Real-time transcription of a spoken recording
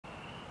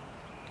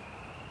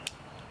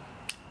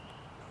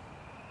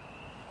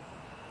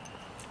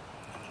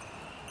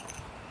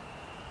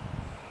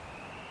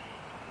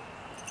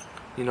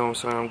You know what I'm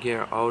saying? I'm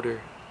getting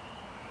older.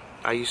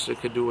 I used to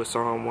could do a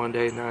song one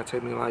day, now it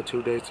take me like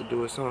 2 days to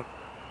do a song.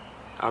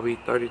 I'll be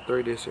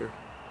 33 this year.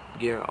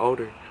 Getting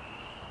older.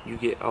 You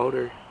get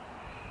older,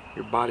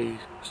 your body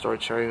start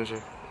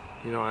changing.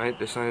 You know, I ain't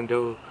the same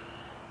dude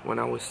when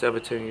I was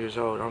 17 years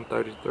old. I'm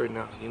 33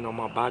 now. You know,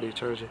 my body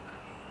changing.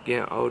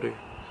 Getting older.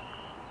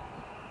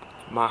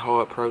 My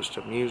whole approach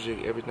to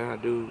music, everything I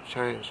do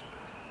change.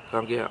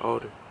 I'm getting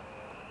older.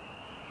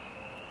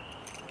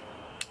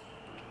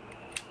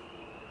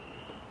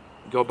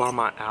 Go buy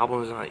my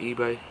albums on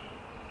eBay.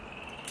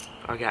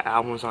 I got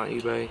albums on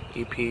eBay,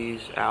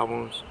 EPs,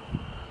 albums.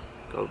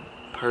 Go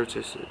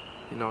purchase it.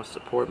 You know,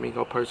 support me.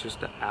 Go purchase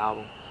the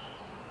album.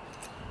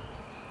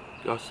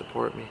 Go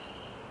support me.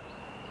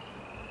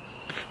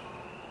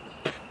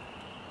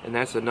 And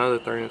that's another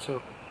thing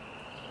too.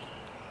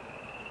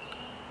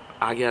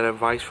 I got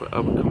advice for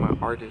up-and-coming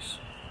artists.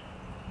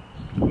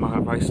 My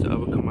advice to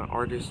up-and-coming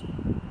artists,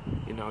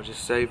 you know,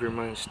 just save your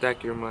money,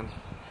 stack your money.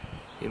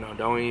 You know,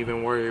 don't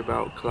even worry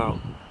about clout.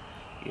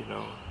 You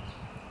know,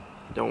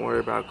 don't worry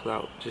about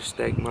clout. Just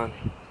stack money.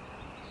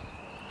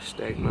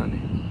 Stack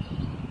money.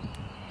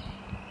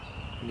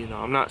 You know,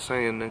 I'm not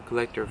saying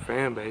neglect your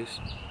fan base.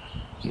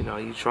 You know,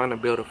 you trying to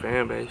build a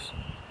fan base.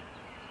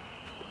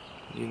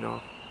 You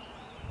know,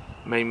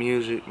 make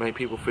music, make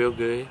people feel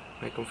good,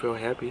 make them feel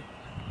happy.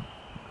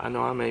 I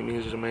know I make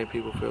music to make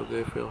people feel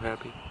good, feel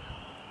happy.